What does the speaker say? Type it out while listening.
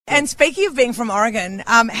And speaking of being from Oregon,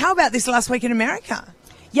 how about this last week in America?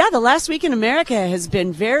 Yeah, the last week in America has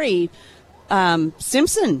been very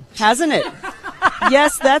Simpson, hasn't it?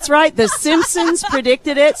 Yes, that's right. The Simpsons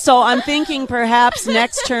predicted it, so I'm thinking perhaps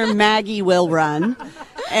next term Maggie will run,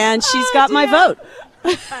 and she's got my vote.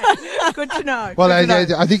 Good to know. Well,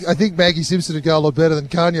 I think Maggie Simpson would go a lot better than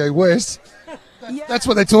Kanye West. That's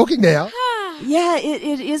what they're talking now. Yeah,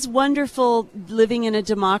 it is wonderful living in a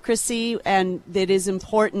democracy, and it is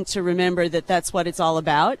important to remember that that's what it's all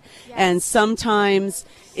about. Yes. And sometimes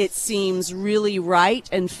it seems really right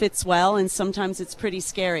and fits well, and sometimes it's pretty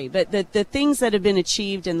scary. But the things that have been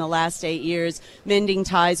achieved in the last 8 years, mending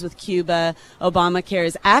ties with Cuba, Obamacare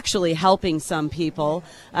is actually helping some people,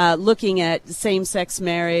 looking at same-sex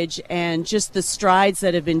marriage, and just the strides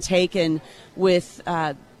that have been taken with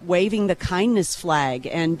waving the kindness flag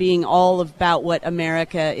and being all about what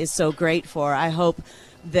America is so great for. I hope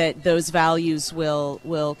that those values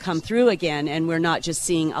will come through again, and we're not just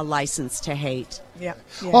seeing a license to hate. Yeah.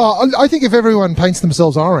 Oh, I think if everyone paints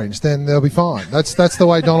themselves orange, then they'll be fine. That's the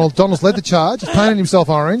way Donald's led the charge. He's painted himself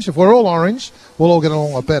orange. If we're all orange, we'll all get along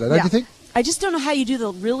a lot better, don't you think? I just don't know how you do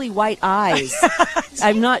the really white eyes.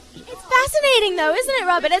 I'm not... It's fascinating, though, isn't it,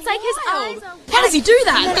 Robert? It's like his eyes are white. How does he do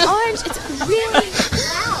that? And then orange. It's really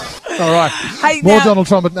wow. All right. More Donald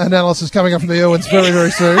Trump analysis coming up from the Irwins very,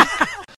 very soon.